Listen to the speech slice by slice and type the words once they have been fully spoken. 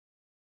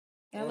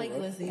I like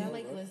Lizzie. I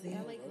like Lizzie.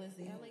 I like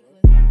Lizzie. I like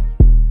Lizzie.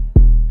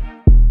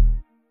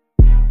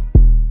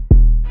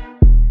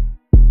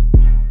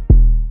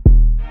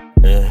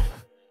 Yeah,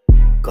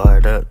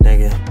 guard up,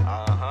 nigga.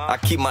 I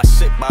keep my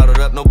shit bottled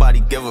up,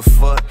 nobody give a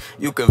fuck.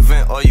 You can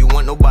vent all you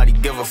want, nobody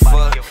give a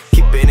fuck.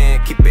 Keep it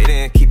in, keep it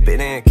in, keep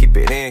it in, keep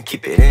it in,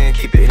 keep it in,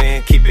 keep it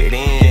in, keep it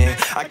in.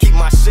 I keep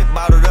my shit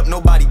bottled up,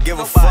 nobody give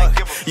a fuck.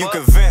 You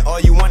can vent all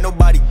you want,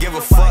 nobody give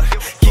a fuck.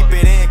 Keep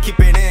it in, keep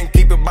it in,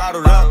 keep it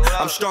bottled up.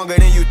 I'm stronger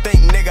than you think,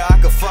 nigga, I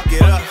can fuck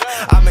it up.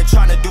 I've been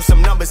trying to do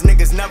some numbers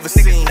niggas never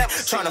seen.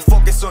 Trying to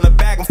focus on the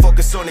bag and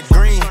focus on the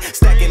green.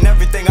 Stacking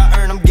everything I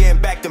earn, I'm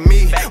getting back to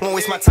me. Won't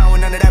waste my time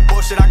with none of that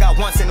bullshit, I got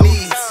wants and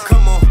needs.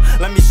 Come on,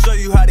 let me show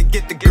you how to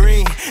get the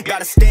green.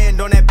 Gotta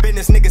stand on that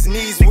business, niggas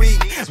knees weak.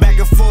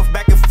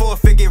 Back and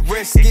forth, it get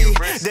risky.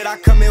 Did I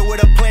come in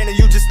with a plan and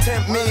you just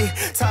tempt me?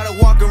 Tired of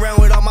walking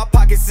around with all my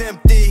pockets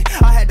empty.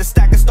 I had to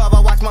stack and starve, I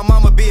watched my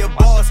mama be a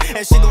boss.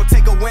 And she gon'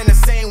 take a win the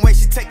same way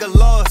she take a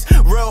loss.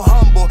 Real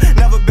humble,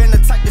 never been the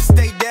type to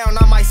stay down,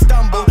 I might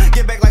stumble.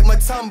 Get back like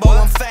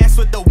Matumbo, I'm fast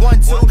with the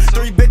 1, 2,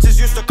 3 bitches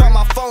used to call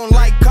my phone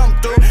like come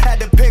through. Had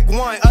to pick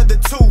one, other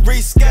two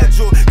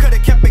reschedule.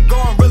 Could've kept it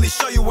going, really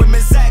show you what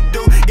Miss Zach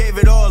do. Gave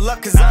it all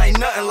up cause I ain't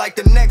nothing like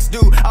the next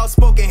dude.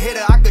 Outspoken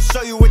hitter, I could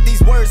show you what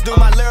these words do.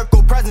 My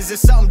lyrical presence is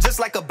something just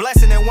like a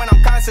blessing. And when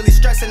I'm constantly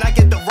stressing, I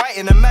get the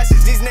writing the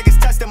message. These niggas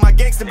testing my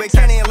gangster, but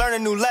can't even learn a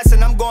new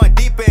lesson. I'm going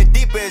deeper and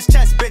deeper, it's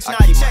chest, bitch, not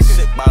checking. I keep my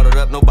shit bottled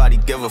up, nobody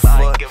give a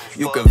fuck.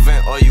 You can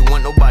vent all you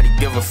want, nobody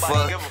give a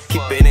fuck.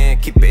 Keep it in,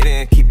 keep it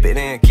in, keep it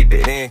in, keep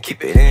it in,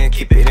 keep it in,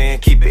 keep it in,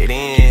 keep it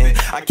in.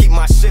 I keep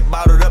my shit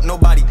bottled up,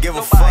 nobody give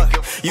a fuck.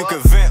 You can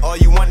vent all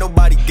you want,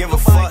 nobody give a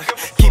fuck.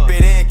 Keep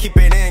it in, keep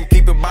it in,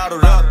 keep it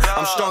bottled up.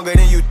 I'm stronger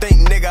than you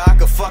think, nigga, I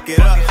can fuck it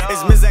up.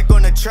 It's Mizak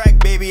on the track,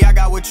 baby, I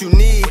got what you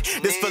need.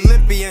 This